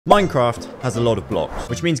Minecraft has a lot of blocks,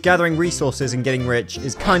 which means gathering resources and getting rich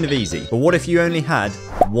is kind of easy. But what if you only had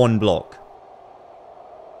one block?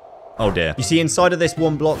 Oh dear. You see, inside of this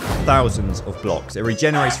one block, thousands of blocks. It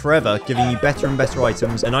regenerates forever, giving you better and better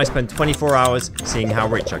items, and I spent 24 hours seeing how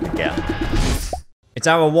rich I could get. It's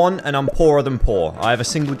hour 1, and I'm poorer than poor. I have a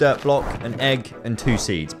single dirt block, an egg, and 2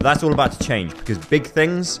 seeds. But that's all about to change, because big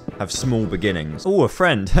things have small beginnings. Oh, a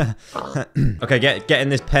friend. Okay, get in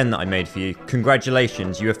this pen that I made for you.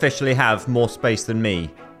 Congratulations, you officially have more space than me,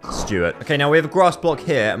 Stuart. Okay, now we have a grass block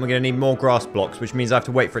here, and we're going to need more grass blocks, which means I have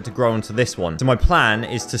to wait for it to grow onto this one. So my plan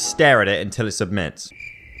is to stare at it until it submits.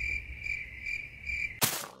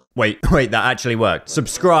 Wait, that actually worked.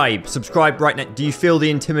 Subscribe right now. Do you feel the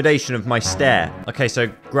intimidation of my stare? Okay, so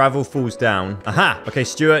gravel falls down. Aha! Okay,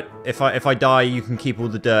 Stuart, if I die, you can keep all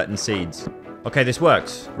the dirt and seeds. Okay, this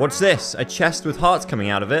works. What's this? A chest with hearts coming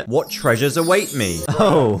out of it? What treasures await me?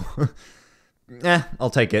 Oh. I'll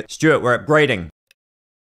take it. Stuart, we're upgrading.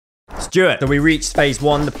 Stuart. So we reached phase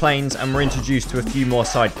 1, the plains, and we're introduced to a few more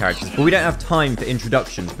side characters. But we don't have time for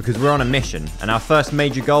introductions because we're on a mission. And our first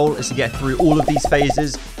major goal is to get through all of these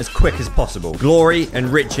phases as quick as possible. Glory and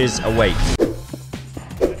riches await.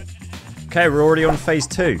 Okay, we're already on phase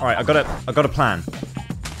 2. All right, I got a plan.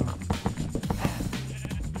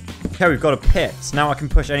 Okay, we've got a pit. So now I can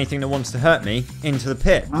push anything that wants to hurt me into the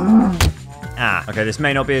pit. Okay, this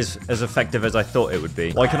may not be as effective as I thought it would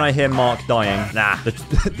be. Why can I hear Mark dying? Nah,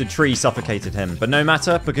 the tree suffocated him. But no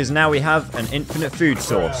matter, because now we have an infinite food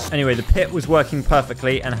source. Anyway, the pit was working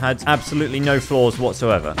perfectly and had absolutely no flaws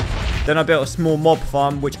whatsoever. Then I built a small mob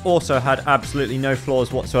farm, which also had absolutely no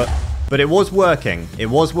flaws whatsoever. But it was working. It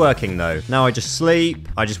was working, though. Now I just sleep.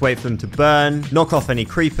 I just wait for them to burn, knock off any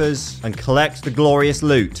creepers, and collect the glorious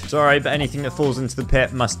loot. Sorry, but anything that falls into the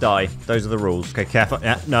pit must die. Those are the rules. Okay, careful.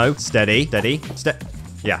 Yeah, no. Steady.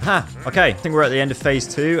 Yeah. Ha. Okay, I think we're at the end of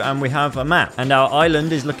phase 2, and we have a map. And our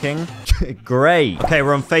island is looking great. Okay,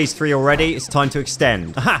 we're on phase 3 already. It's time to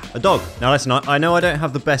extend. Aha, a dog. Now listen, I know I don't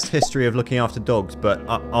have the best history of looking after dogs, but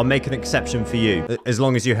I'll make an exception for you, as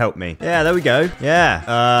long as you help me. Yeah, there we go.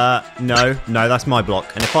 Yeah. No, that's my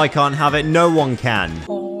block. And if I can't have it, no one can.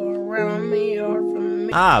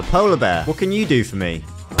 Ah, polar bear. What can you do for me?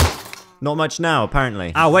 Not much now,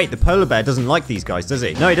 apparently. Ah, wait, the polar bear doesn't like these guys, does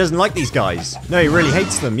he? No, he doesn't like these guys. No, he really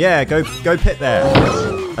hates them. Yeah, go pit there.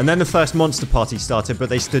 And then the first monster party started, but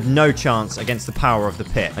they stood no chance against the power of the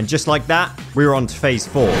pit. And just like that, we were on to phase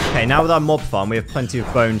 4. Okay, now with our mob farm, we have plenty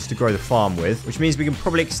of bones to grow the farm with, which means we can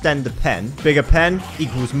probably extend the pen. Bigger pen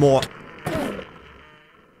equals more...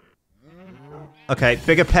 Okay,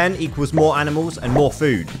 bigger pen equals more animals and more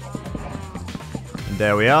food.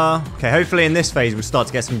 There we are. Okay, hopefully in this phase we'll start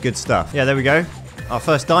to get some good stuff. Yeah, there we go. Our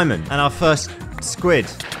first diamond and our first squid.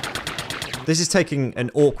 This is taking an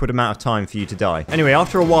awkward amount of time for you to die. Anyway,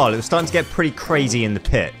 after a while, it was starting to get pretty crazy in the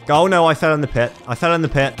pit. Oh no, I fell in the pit. I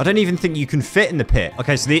don't even think you can fit in the pit.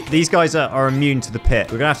 Okay, so these guys are immune to the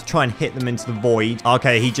pit. We're gonna have to try and hit them into the void.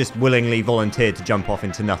 Okay, he just willingly volunteered to jump off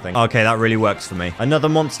into nothing. Okay, that really works for me. Another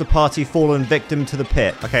monster party fallen victim to the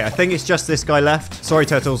pit. Okay, I think it's just this guy left. Sorry,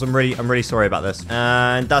 turtles. I'm really sorry about this.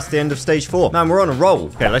 And that's the end of stage 4. Man, we're on a roll.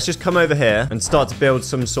 Okay, let's just come over here and start to build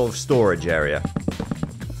some sort of storage area.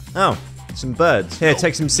 Oh. Some birds. Here,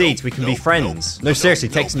 take some seeds. We can be friends. No, seriously,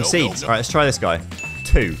 take some seeds. All right, let's try this guy.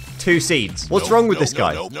 2 seeds. What's wrong with this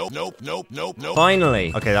guy?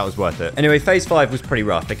 Finally. Okay, that was worth it. Anyway, phase 5 was pretty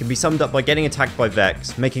rough. It can be summed up by getting attacked by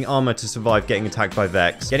Vex, making armor to survive getting attacked by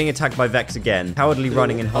Vex, getting attacked by Vex again, cowardly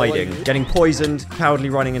running and hiding, getting poisoned, cowardly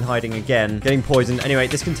running and hiding again, getting poisoned. Anyway,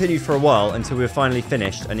 this continued for a while until we were finally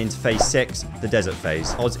finished and into phase 6, the desert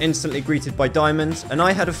phase. I was instantly greeted by diamonds, and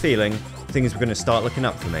I had a feeling things were going to start looking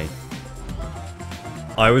up for me.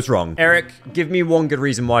 I was wrong. Eric, give me one good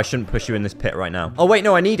reason why I shouldn't push you in this pit right now. Oh, wait,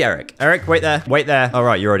 no, I need Eric. Eric, wait there. Wait there. All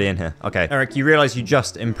right, you're already in here. Okay. Eric, you realize you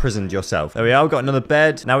just imprisoned yourself. There we are. We've got another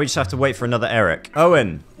bed. Now we just have to wait for another Eric.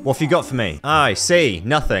 Owen, what have you got for me? I see.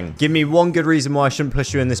 Nothing. Give me one good reason why I shouldn't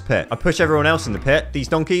push you in this pit. I push everyone else in the pit. These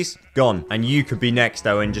donkeys, gone. And you could be next,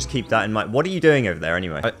 Owen. Just keep that in mind. What are you doing over there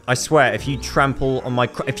anyway? I swear, if you trample on my...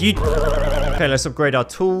 Okay, let's upgrade our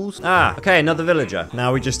tools. Ah, okay, another villager.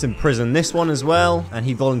 Now we just imprison this one as well. And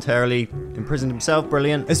he voluntarily imprisoned himself.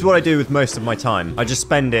 Brilliant. This is what I do with most of my time. I just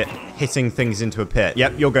spend it hitting things into a pit.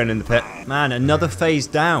 Yep, you're going in the pit. Man, another phase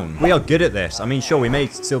down. We are good at this. I mean, sure, we may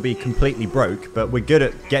still be completely broke, but we're good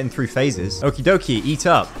at getting through phases. Okie dokie, eat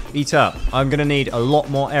up. Eat up. I'm going to need a lot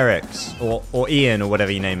more Erics or Ian or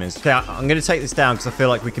whatever your name is. Okay, I'm going to take this down because I feel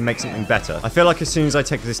like we can make something better. I feel like as soon as I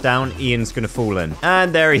take this down, Ian's going to fall in.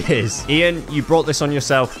 And there he is. Ian, you brought this on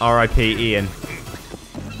yourself. R.I.P. Ian.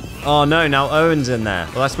 Oh no, now Owen's in there.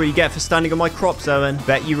 Well, that's what you get for standing on my crops, Owen.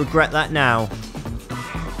 Bet you regret that now.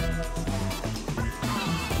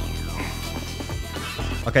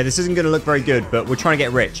 Okay, this isn't going to look very good, but we're trying to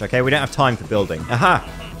get rich, okay? We don't have time for building. Aha!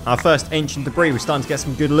 Our first ancient debris. We're starting to get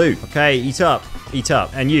some good loot. Okay, eat up. Eat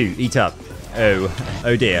up. And you, eat up.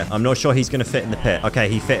 Oh dear. I'm not sure he's going to fit in the pit. Okay,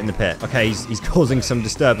 he fit in the pit. Okay, he's causing some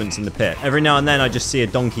disturbance in the pit. Every now and then I just see a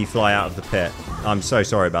donkey fly out of the pit. I'm so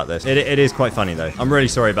sorry about this. It is quite funny though. I'm really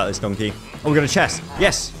sorry about this donkey. Oh, we got a chest.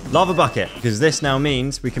 Yes, lava bucket. Because this now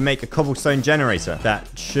means we can make a cobblestone generator. That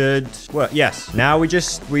should work. Yes. Now we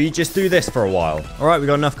just do this for a while. All right, we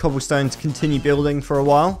got enough cobblestone to continue building for a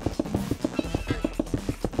while.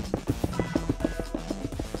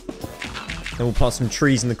 Then we'll plant some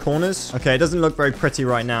trees in the corners. Okay, it doesn't look very pretty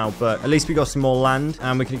right now, but at least we got some more land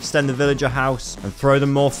and we can extend the villager house and throw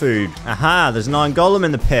them more food. Aha, there's an iron golem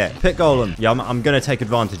in the pit. Pit golem. Yeah, I'm going to take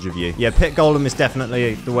advantage of you. Yeah, pit golem is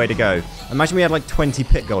definitely the way to go. Imagine we had like 20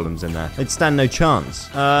 pit golems in there. They'd stand no chance.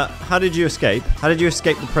 How did you escape? How did you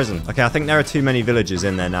escape the prison? Okay, I think there are too many villagers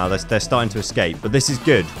in there now. They're starting to escape, but this is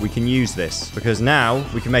good. We can use this because now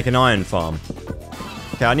we can make an iron farm.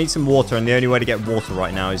 Okay, I need some water, and the only way to get water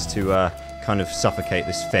right now is to kind of suffocate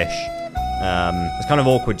this fish. It's kind of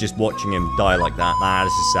awkward just watching him die like that. Ah,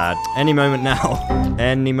 this is sad. Any moment now.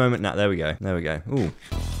 Any moment now. There we go. There we go. Ooh.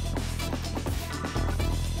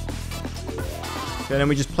 Okay, then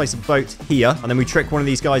we just place a boat here, and then we trick one of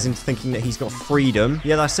these guys into thinking that he's got freedom.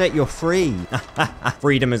 Yeah, that's it. You're free.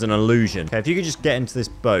 Freedom is an illusion. Okay, if you could just get into this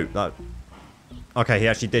boat, that... Okay, he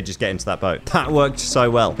actually did just get into that boat. That worked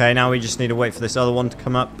so well. Okay, now we just need to wait for this other one to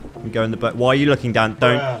come up and go in the boat. Why are you looking down?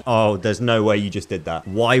 Don't... Oh, there's no way you just did that.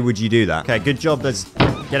 Why would you do that? Okay, good job. There's...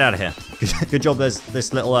 Get out of here. Good job. There's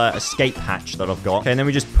this little escape hatch that I've got. Okay, and then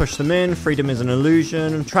we just push them in. Freedom is an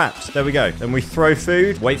illusion. Traps. There we go. Then we throw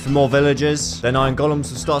food. Wait for more villagers. Then iron golems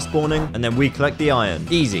will start spawning. And then we collect the iron.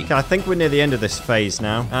 Easy. Okay, I think we're near the end of this phase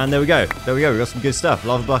now. And there we go. There we go. We got some good stuff.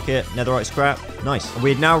 Lava bucket. Netherite scrap. Nice.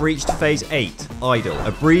 We had now reached phase 8. Idle.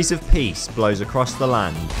 A breeze of peace blows across the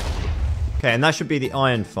land. Okay, and that should be the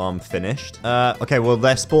iron farm finished. Okay, well,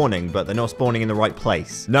 they're spawning, but they're not spawning in the right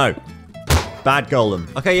place. No. Bad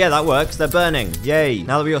golem. Okay, yeah, that works. They're burning. Yay.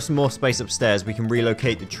 Now that we got some more space upstairs, we can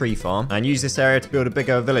relocate the tree farm and use this area to build a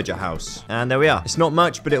bigger villager house. And there we are. It's not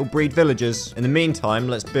much, but it'll breed villagers. In the meantime,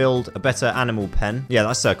 let's build a better animal pen. Yeah,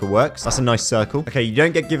 that circle works. That's a nice circle. Okay, you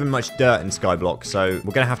don't get given much dirt in Skyblock, so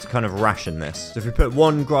we're going to have to kind of ration this. So if we put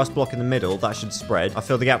one grass block in the middle, that should spread. I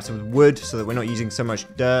fill the gaps with wood so that we're not using so much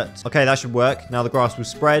dirt. Okay, that should work. Now the grass will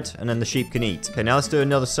spread and then the sheep can eat. Okay, now let's do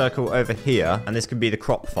another circle over here, and this can be the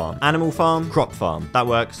crop farm. Animal farm. Crop farm. That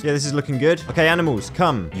works. Yeah, this is looking good. Okay, animals,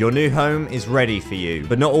 come. Your new home is ready for you.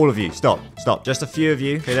 But not all of you. Stop. Stop. Just a few of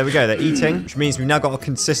you. Okay, there we go. They're eating, which means we've now got a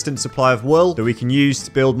consistent supply of wool that we can use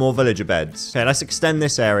to build more villager beds. Okay, let's extend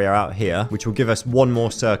this area out here, which will give us one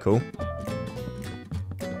more circle.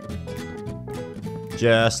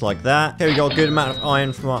 Just like that. Okay, we got a good amount of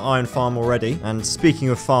iron from our iron farm already. And speaking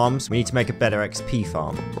of farms, we need to make a better XP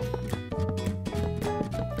farm.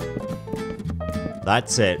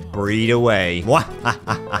 That's it. Breed away.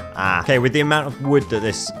 Okay, with the amount of wood that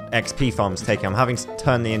this XP farm's taking, I'm having to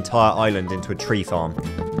turn the entire island into a tree farm.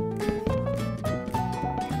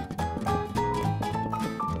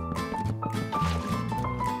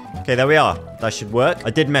 Okay, there we are. That should work.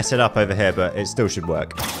 I did mess it up over here, but it still should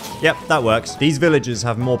work. Yep, that works. These villagers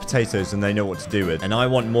have more potatoes than they know what to do with. And I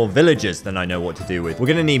want more villagers than I know what to do with. We're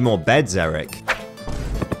going to need more beds, Eric.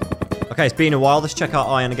 Okay, it's been a while. Let's check out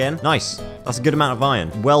iron again. Nice. That's a good amount of iron.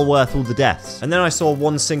 Well worth all the deaths. And then I saw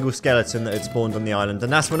one single skeleton that had spawned on the island.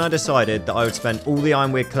 And that's when I decided that I would spend all the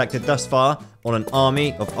iron we had collected thus far on an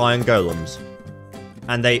army of iron golems.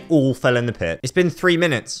 And they all fell in the pit. It's been 3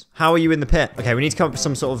 minutes. How are you in the pit? Okay, we need to come up with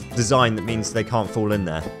some sort of design that means they can't fall in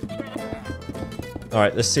there.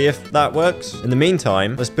 Alright, let's see if that works. In the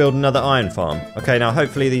meantime, let's build another iron farm. Okay, now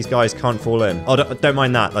hopefully these guys can't fall in. Oh, don't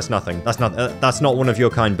mind that. That's nothing. That's not one of your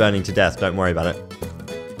kind burning to death. Don't worry about it.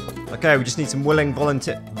 Okay, we just need some willing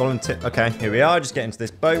volunteer. Okay, here we are. Just get into this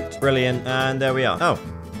boat. Brilliant. And there we are.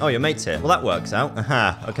 Oh, your mate's here. Well, that works out.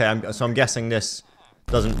 Aha. Okay, so I'm guessing this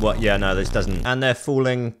doesn't work. Yeah, no, this doesn't. And they're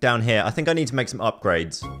falling down here. I think I need to make some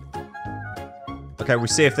upgrades. Okay, we'll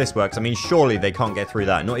see if this works. I mean, surely they can't get through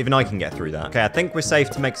that. Not even I can get through that. Okay, I think we're safe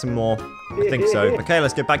to make some more. I think so. Okay,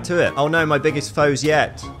 let's get back to it. Oh no, my biggest foes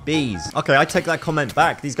yet. Bees. Okay, I take that comment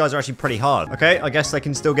back. These guys are actually pretty hard. Okay, I guess they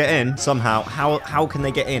can still get in somehow. How can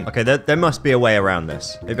they get in? Okay, there must be a way around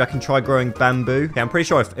this. Maybe I can try growing bamboo. Okay, I'm pretty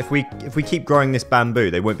sure if we keep growing this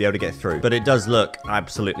bamboo, they won't be able to get through. But it does look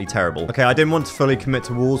absolutely terrible. Okay, I didn't want to fully commit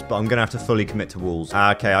to walls, but I'm gonna have to fully commit to walls.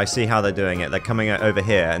 Okay, I see how they're doing it. They're coming over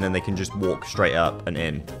here, and then they can just walk straight up and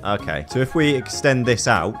in. Okay, so if we extend this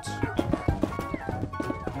out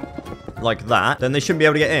like that, then they shouldn't be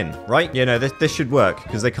able to get in, right? You know, this should work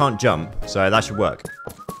because they can't jump, so that should work.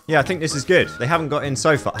 Yeah, I think this is good. They haven't got in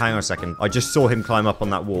so far. Hang on a second. I just saw him climb up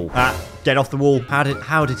on that wall. Get off the wall. How did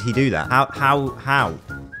he do that? How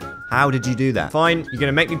did you do that? Fine, you're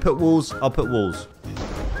gonna make me put walls. I'll put walls.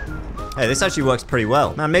 Hey, this actually works pretty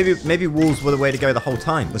well. Man, maybe walls were the way to go the whole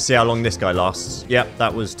time. Let's see how long this guy lasts. Yep,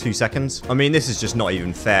 that was 2 seconds. I mean, this is just not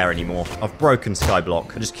even fair anymore. I've broken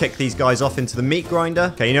Skyblock. I just kick these guys off into the meat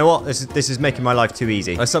grinder. Okay, you know what? This is making my life too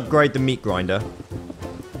easy. Let's upgrade the meat grinder.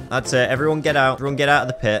 That's it. Everyone get out. Everyone get out of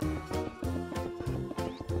the pit.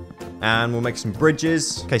 And we'll make some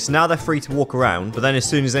bridges. Okay, so now they're free to walk around. But then as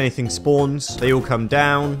soon as anything spawns, they all come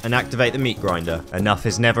down and activate the meat grinder. Enough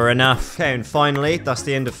is never enough. Okay, and finally, that's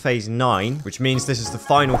the end of phase 9, which means this is the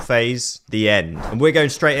final phase, the end. And we're going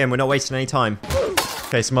straight in. We're not wasting any time.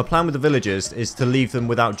 Okay, so my plan with the villagers is to leave them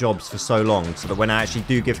without jobs for so long, so that when I actually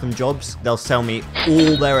do give them jobs, they'll sell me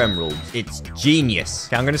all their emeralds. It's genius.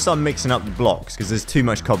 Okay, I'm going to start mixing up the blocks because there's too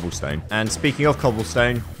much cobblestone. And speaking of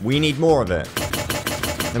cobblestone, we need more of it.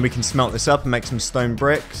 Then we can smelt this up and make some stone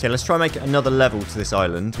bricks. Okay, let's try and make another level to this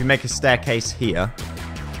island. We make a staircase here.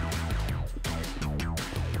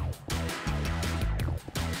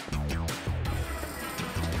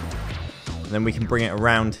 And then we can bring it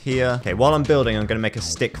around here. Okay, while I'm building, I'm going to make a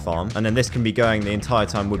stick farm. And then this can be going the entire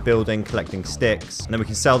time we're building, collecting sticks. And then we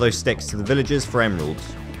can sell those sticks to the villagers for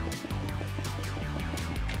emeralds.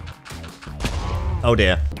 Oh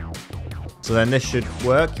dear. So then this should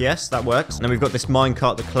work. Yes, that works. And then we've got this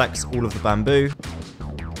minecart that collects all of the bamboo.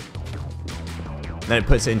 Then it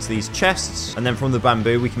puts it into these chests. And then from the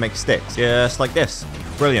bamboo, we can make sticks. Just like this.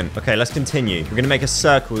 Brilliant. Okay, let's continue. We're going to make a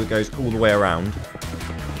circle that goes all the way around.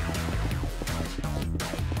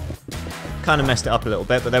 Kind of messed it up a little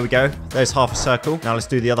bit, but there we go. There's half a circle. Now let's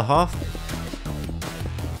do the other half.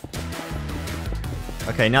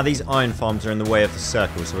 Okay, now these iron farms are in the way of the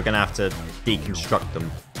circle, so we're going to have to deconstruct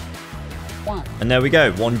them. And there we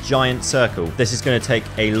go, one giant circle. This is going to take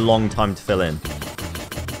a long time to fill in.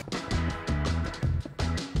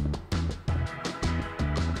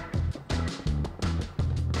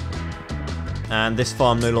 And this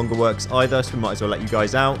farm no longer works either, so we might as well let you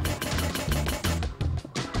guys out.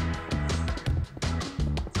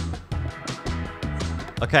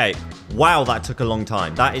 Okay, wow, that took a long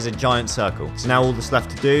time. That is a giant circle. So now all that's left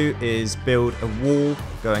to do is build a wall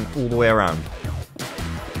going all the way around.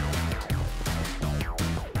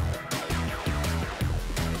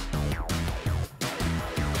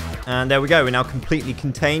 And there we go, we're now completely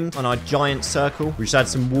contained on our giant circle. We just add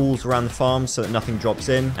some walls around the farm so that nothing drops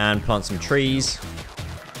in, and plant some trees.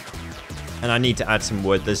 And I need to add some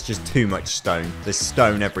wood. There's just too much stone. There's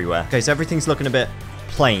stone everywhere. Okay, so everything's looking a bit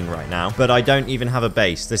plain right now, but I don't even have a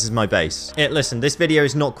base. This is my base. Listen, this video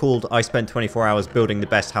is not called I spent 24 hours building the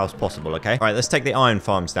best house possible, okay? All right, let's take the iron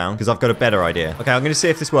farms down because I've got a better idea. Okay, I'm going to see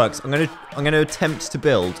if this works. I'm going to attempt to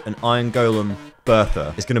build an iron golem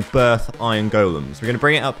birther. It's going to birth iron golems. We're going to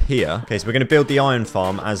bring it up here. Okay, so we're going to build the iron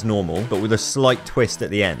farm as normal, but with a slight twist at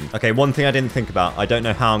the end. Okay, one thing I didn't think about. I don't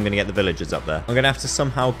know how I'm going to get the villagers up there. I'm going to have to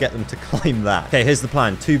somehow get them to climb that. Okay, here's the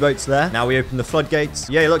plan. 2 boats there. Now we open the floodgates.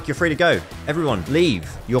 Yeah, look, you're free to go. Everyone,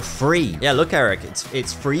 leave. You're free. Yeah, look, Eric,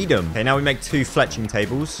 it's freedom. Okay, now we make 2 fletching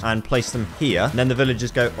tables and place them here. And then the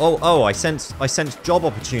villagers go, oh, I sense job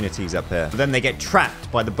opportunities up here. But then they get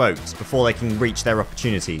trapped by the boats before they can reach their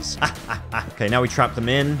opportunities. Okay, now we trap them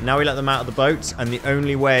in. Now we let them out of the boats, and the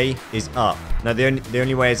only way is up. No, the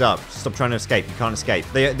only way is up. Stop trying to escape. You can't escape.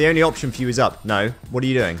 The only option for you is up. No. What are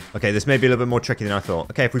you doing? Okay, this may be a little bit more tricky than I thought.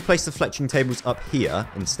 Okay, if we place the fletching tables up here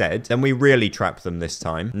instead, then we really trap them this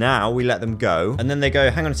time. Now we let them go, and then they go,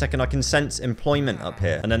 hang on a second, I can sense employment up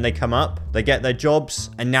here. And then they come up, they get their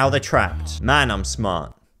jobs, and now they're trapped. Man, I'm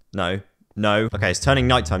smart. No. Okay, it's turning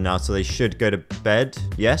nighttime now, so they should go to bed.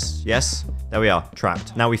 Yes. There we are,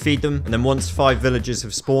 trapped. Now we feed them, and then once 5 villagers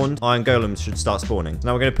have spawned, iron golems should start spawning.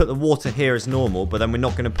 Now we're going to put the water here as normal, but then we're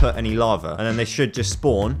not going to put any lava. And then they should just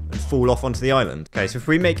spawn and fall off onto the island. Okay, so if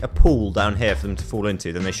we make a pool down here for them to fall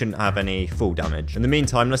into, then they shouldn't have any fall damage. In the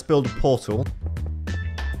meantime, let's build a portal.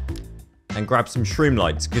 and grab some shroom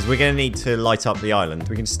lights because we're going to need to light up the island.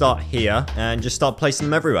 We can start here and just start placing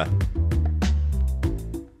them everywhere.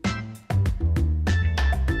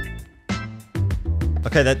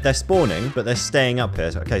 Okay, they're spawning, but they're staying up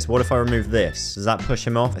here. Okay, so what if I remove this? Does that push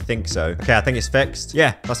him off? I think so. Okay, I think it's fixed.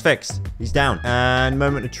 Yeah, that's fixed. He's down. And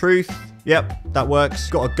moment of truth. Yep, that works.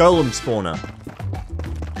 Got a golem spawner.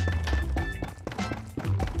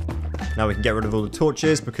 Now we can get rid of all the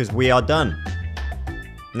torches because we are done.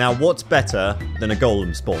 Now, what's better than a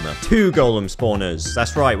golem spawner? 2 golem spawners.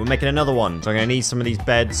 That's right, we're making another one. So I'm going to need some of these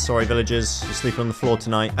beds. Sorry, villagers. You're sleeping on the floor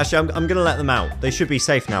tonight. Actually, I'm going to let them out. They should be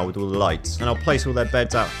safe now with all the lights. And I'll place all their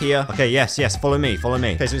beds out here. Okay, yes, follow me, follow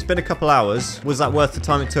me. Okay, so it's been a couple hours. Was that worth the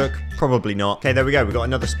time it took? Probably not. Okay, there we go. We got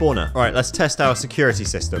another spawner. All right, let's test our security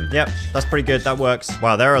system. Yep, that's pretty good. That works.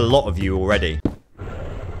 Wow, there are a lot of you already.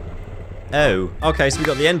 Oh, okay, so we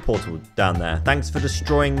got the end portal down there. Thanks for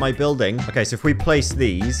destroying my building. Okay, so if we place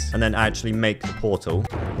these and then actually make the portal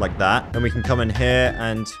like that, then we can come in here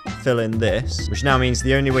and fill in this, which now means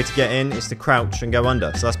the only way to get in is to crouch and go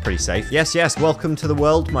under. So that's pretty safe. Yes, welcome to the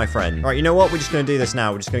world, my friend. All right, you know what? We're just going to do this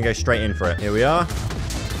now. We're just going to go straight in for it. Here we are.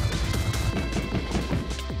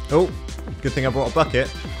 Oh, good thing I brought a bucket.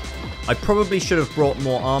 I probably should have brought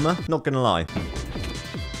more armor, not going to lie.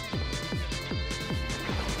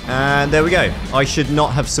 And there we go. I should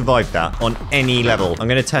not have survived that on any level. I'm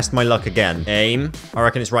going to test my luck again. Aim. I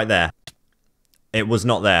reckon it's right there. It was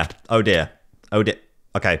not there. Oh dear. Oh dear.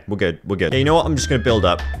 Okay, we're good. We're good. Yeah, you know what? I'm just going to build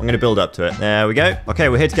up. I'm going to build up to it. There we go. Okay,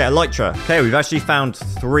 we're here to get elytra. Okay, we've actually found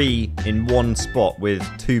 3 in one spot with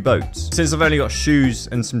 2 boats. Since I've only got shoes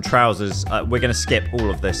and some trousers, we're going to skip all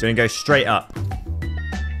of this. We're going to go straight up.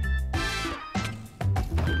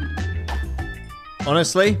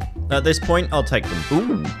 Honestly, at this point, I'll take them.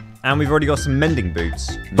 Ooh. And we've already got some mending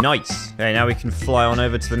boots. Nice. Okay, now we can fly on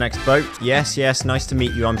over to the next boat. Yes, nice to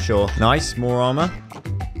meet you, I'm sure. Nice, more armor.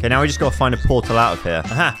 Okay, now we just got to find a portal out of here.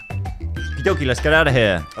 Aha. Okie dokie, let's get out of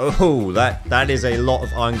here. Oh, that is a lot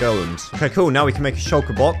of iron golems. Okay, cool. Now we can make a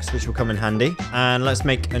shulker box, which will come in handy. And let's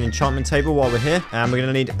make an enchantment table while we're here. And we're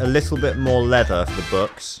going to need a little bit more leather for the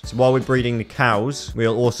books. So while we're breeding the cows,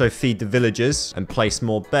 we'll also feed the villagers and place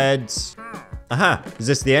more beds. Aha, is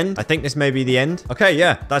this the end? I think this may be the end. Okay,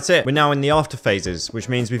 yeah, that's it. We're now in the after phases, which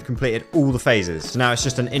means we've completed all the phases. So now it's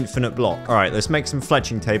just an infinite block. All right, let's make some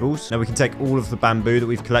fletching tables. Now we can take all of the bamboo that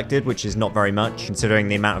we've collected, which is not very much, considering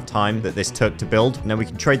the amount of time that this took to build. Now we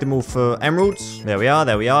can trade them all for emeralds. There we are,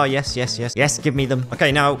 there we are. Yes, give me them.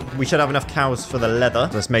 Okay, now we should have enough cows for the leather.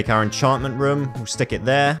 Let's make our enchantment room. We'll stick it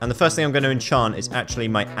there. And the first thing I'm going to enchant is actually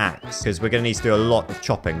my axe, because we're going to need to do a lot of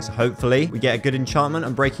chopping. So hopefully we get a good enchantment.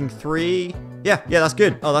 I'm breaking 3... Yeah, that's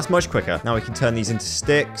good. Oh, that's much quicker. Now we can turn these into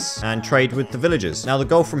sticks and trade with the villagers. Now the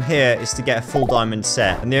goal from here is to get a full diamond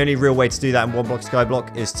set. And the only real way to do that in 1 block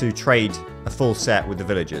Skyblock is to trade a full set with the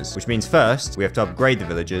villagers, which means first we have to upgrade the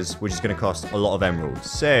villagers, which is going to cost a lot of emeralds.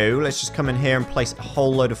 So let's just come in here and place a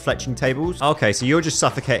whole load of fletching tables. Okay, so you're just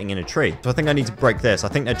suffocating in a tree. So I think I need to break this. I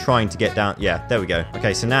think they're trying to get down. Yeah, there we go.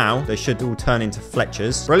 Okay, so now they should all turn into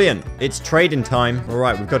fletchers. Brilliant. It's trading time. All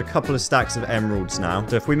right, we've got a couple of stacks of emeralds now.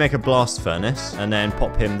 So if we make a blast furnace and then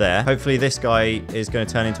pop him there, hopefully this guy is going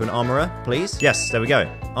to turn into an armorer, please. Yes, there we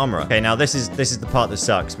go. Armorer. Okay, now this is the part that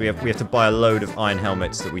sucks. We have to buy a load of iron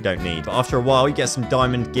helmets that we don't need. But after a while, you get some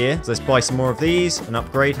diamond gear. So let's buy some more of these and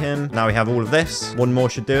upgrade him. Now we have all of this. One more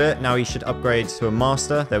should do it. Now he should upgrade to a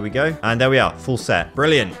master. There we go. And there we are. Full set.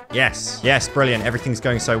 Brilliant. Yes, brilliant. Everything's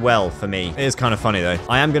going so well for me. It is kind of funny though.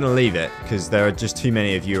 I am going to leave it because there are just too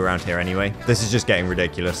many of you around here anyway. This is just getting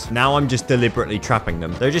ridiculous. Now I'm just deliberately trapping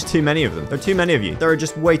them. There are just too many of them. There are too many of you. There are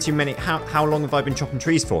just way too many. How long have I been chopping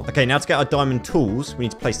trees for? Okay, now to get our diamond tools, we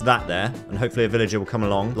need to place that there. And hopefully a villager will come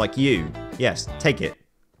along like you. Yes, take it.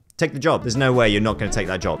 Take the job. There's no way you're not going to take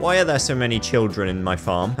that job. Why are there so many children in my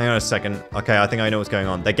farm? Hang on a second. Okay, I think I know what's going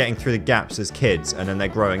on. They're getting through the gaps as kids, and then they're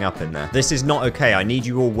growing up in there. This is not okay. I need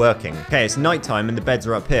you all working. Okay, it's nighttime, and the beds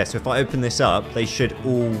are up here. So if I open this up, they should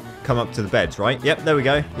all come up to the beds, right? Yep, there we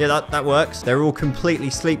go. Yeah, that works. They're all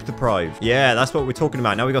completely sleep deprived. Yeah, that's what we're talking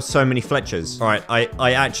about. Now we got so many fletchers. All right,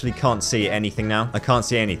 I actually can't see anything now. I can't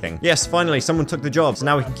see anything. Yes, finally, someone took the job. So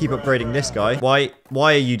now we can keep upgrading this guy.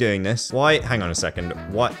 Why are you doing this? Why? Hang on a second.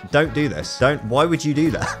 What? Don't do this. Why would you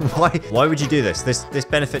do that? Why would you do this? This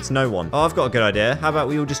benefits no one. Oh, I've got a good idea. How about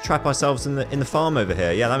we all just trap ourselves in the farm over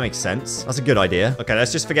here? Yeah, that makes sense. That's a good idea. Okay,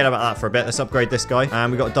 let's just forget about that for a bit. Let's upgrade this guy.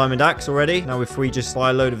 And we got a diamond axe already. Now, if we just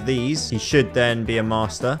buy a load of these, he should then be a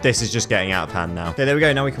master. This is just getting out of hand now. Okay, there we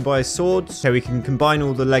go. Now we can buy swords. So we can combine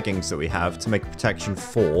all the leggings that we have to make a protection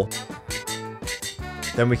 4.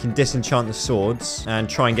 Then we can disenchant the swords and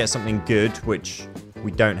try and get something good, which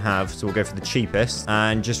we don't have, so we'll go for the cheapest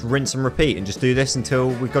and just rinse and repeat and just do this until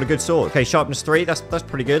we've got a good sword. Okay, sharpness 3, that's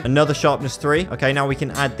pretty good. Another sharpness 3. Okay, now we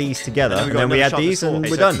can add these together, and then we add these and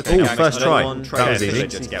we're done. Oh, first try. That was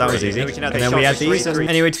easy. That was easy. And then we add these.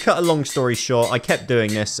 Anyway, to cut a long story short, I kept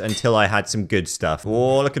doing this until I had some good stuff.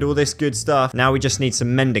 Oh, look at all this good stuff. Now we just need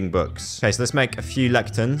some mending books. Okay, so let's make a few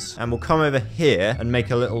lecterns, and we'll come over here and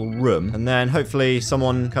make a little room, and then hopefully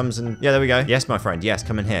someone comes and... Yeah, there we go. Yes, my friend. Yes,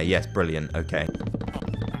 come in here. Yes, brilliant. Okay.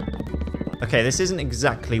 Okay, this isn't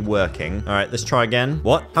exactly working. All right, let's try again.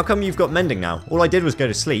 What? How come you've got mending now? All I did was go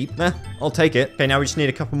to sleep. I'll take it. Okay, now we just need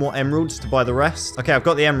a couple more emeralds to buy the rest. Okay, I've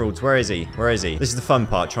got the emeralds. Where is he? Where is he? This is the fun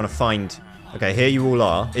part, trying to find... Okay, here you all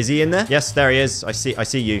are. Is he in there? Yes, there he is. I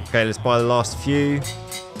see you. Okay, let's buy the last few.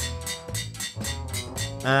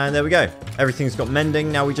 And there we go. Everything's got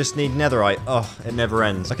mending. Now we just need netherite. Oh, it never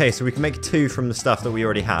ends. Okay, so we can make 2 from the stuff that we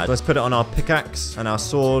already had. So let's put it on our pickaxe and our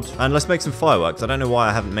sword. And let's make some fireworks. I don't know why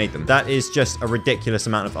I haven't made them. That is just a ridiculous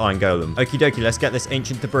amount of iron golem. Okie dokie, let's get this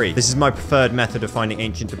ancient debris. This is my preferred method of finding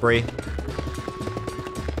ancient debris.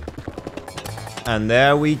 And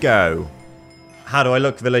there we go. How do I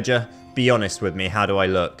look, villager? Be honest with me. How do I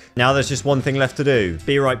look? Now there's just one thing left to do.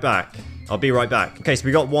 Be right back. I'll be right back. Okay, so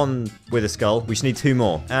we got 1 with a skull. We just need 2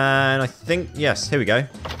 more. And I think, yes, here we go.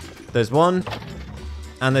 There's 1.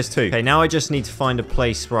 And there's 2. Okay, now I just need to find a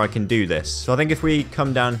place where I can do this. So I think if we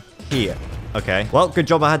come down here. Okay, well, good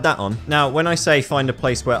job I had that on. Now, when I say find a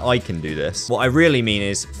place where I can do this, what I really mean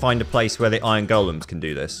is find a place where the iron golems can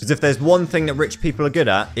do this. Because if there's one thing that rich people are good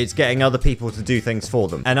at, it's getting other people to do things for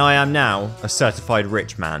them. And I am now a certified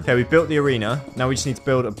rich man. Okay, we built the arena. Now we just need to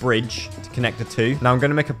build a bridge to connect the 2. Now I'm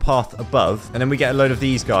going to make a path above, and then we get a load of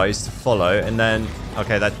these guys to follow, and then...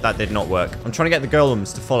 Okay, that did not work. I'm trying to get the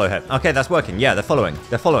golems to follow him. Okay, that's working. Yeah, they're following.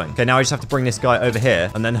 They're following. Okay, now I just have to bring this guy over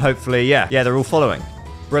here, and then hopefully, yeah, they're all following.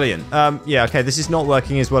 Brilliant. Yeah, okay, this is not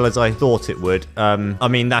working as well as I thought it would. I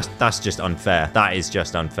mean, that's just unfair. That is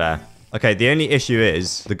just unfair. Okay, the only issue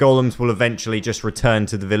is the golems will eventually just return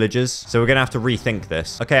to the villagers. So we're going to have to rethink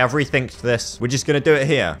this. Okay, I've rethinked this. We're just going to do it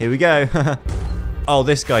here. Here we go. Oh,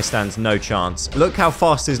 this guy stands no chance. Look how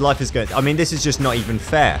fast his life is going. I mean, this is just not even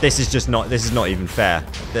fair. This is not even fair.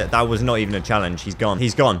 That was not even a challenge. He's gone.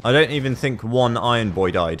 He's gone. I don't even think 1 iron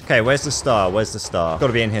boy died. Okay, where's the star? Where's the star? Got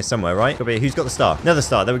to be in here somewhere, right? Got to be. Who's got the star? Another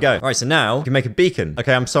star. There we go. All right, so now we can make a beacon.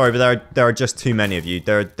 Okay, I'm sorry, but there are just too many of you.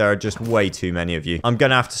 There are just way too many of you. I'm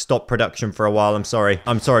gonna have to stop production for a while. I'm sorry.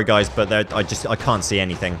 I'm sorry, guys, but I can't see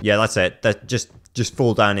anything. Yeah, that's it. They're just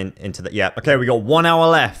fall down into the... Yeah. Okay, we got 1 hour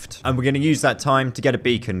left. And we're going to use that time to get a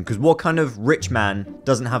beacon. Because what kind of rich man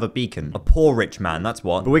doesn't have a beacon? A poor rich man, that's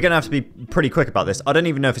what. But we're going to have to be pretty quick about this. I don't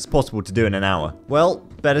even know if it's possible to do in an hour. Well,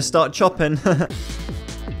 better start chopping.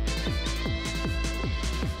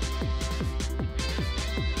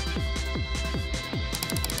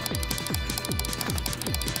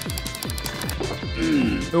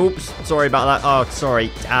 Oops, sorry about that. Oh, sorry.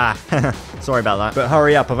 Sorry about that. But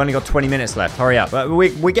hurry up, I've only got 20 minutes left. Hurry up. But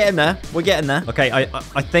we're getting there. We're getting there. Okay,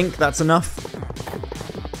 I think that's enough.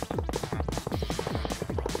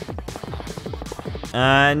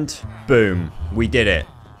 And boom, we did it.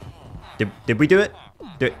 Did we do it?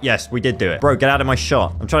 Yes, we did do it. Bro, get out of my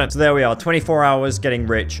shot. I'm trying to... So there we are. 24 hours getting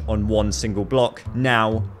rich on 1 single block.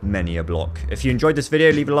 Now, many a block. If you enjoyed this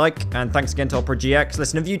video, leave a like. And thanks again to Opera GX.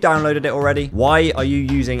 Listen, have you downloaded it already? Why are you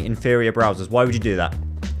using inferior browsers? Why would you do that?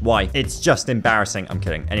 Why? It's just embarrassing. I'm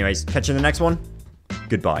kidding. Anyways, catch you in the next one.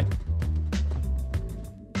 Goodbye.